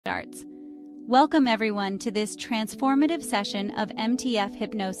starts. Welcome everyone to this transformative session of MTF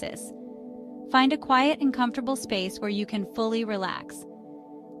hypnosis. Find a quiet and comfortable space where you can fully relax.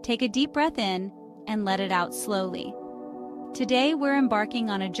 Take a deep breath in and let it out slowly. Today we're embarking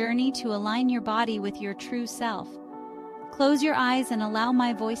on a journey to align your body with your true self. Close your eyes and allow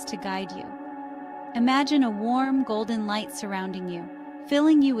my voice to guide you. Imagine a warm golden light surrounding you,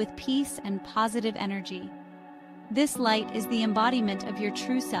 filling you with peace and positive energy. This light is the embodiment of your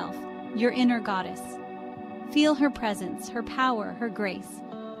true self, your inner goddess. Feel her presence, her power, her grace.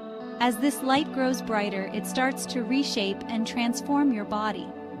 As this light grows brighter, it starts to reshape and transform your body.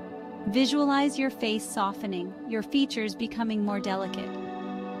 Visualize your face softening, your features becoming more delicate.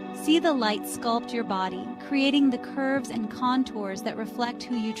 See the light sculpt your body, creating the curves and contours that reflect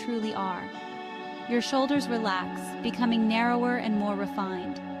who you truly are. Your shoulders relax, becoming narrower and more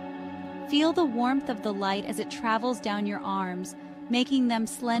refined. Feel the warmth of the light as it travels down your arms, making them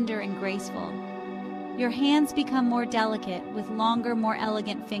slender and graceful. Your hands become more delicate with longer, more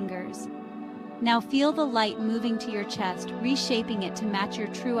elegant fingers. Now feel the light moving to your chest, reshaping it to match your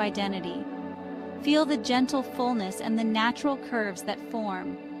true identity. Feel the gentle fullness and the natural curves that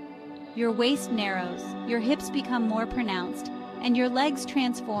form. Your waist narrows, your hips become more pronounced, and your legs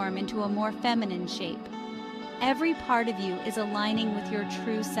transform into a more feminine shape. Every part of you is aligning with your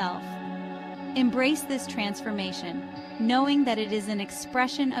true self. Embrace this transformation, knowing that it is an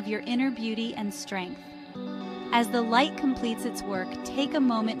expression of your inner beauty and strength. As the light completes its work, take a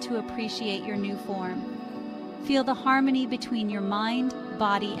moment to appreciate your new form. Feel the harmony between your mind,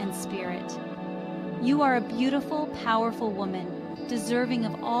 body, and spirit. You are a beautiful, powerful woman, deserving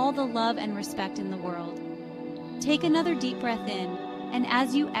of all the love and respect in the world. Take another deep breath in, and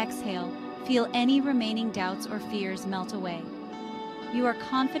as you exhale, feel any remaining doubts or fears melt away. You are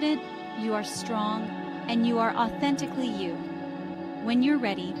confident, you are strong, and you are authentically you. When you're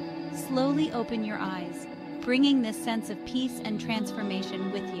ready, slowly open your eyes, bringing this sense of peace and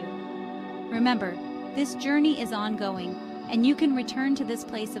transformation with you. Remember, this journey is ongoing, and you can return to this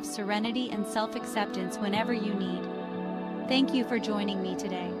place of serenity and self-acceptance whenever you need. Thank you for joining me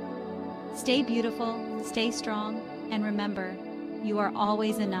today. Stay beautiful, stay strong, and remember, you are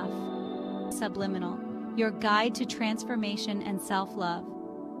always enough. Subliminal, your guide to transformation and self-love.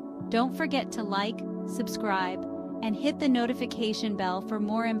 Don't forget to like, subscribe, and hit the notification bell for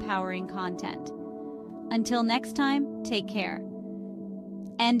more empowering content. Until next time, take care.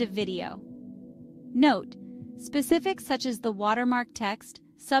 End of video. Note: specifics such as the watermark text,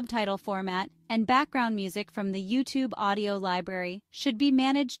 subtitle format, and background music from the YouTube audio library should be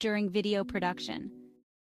managed during video production.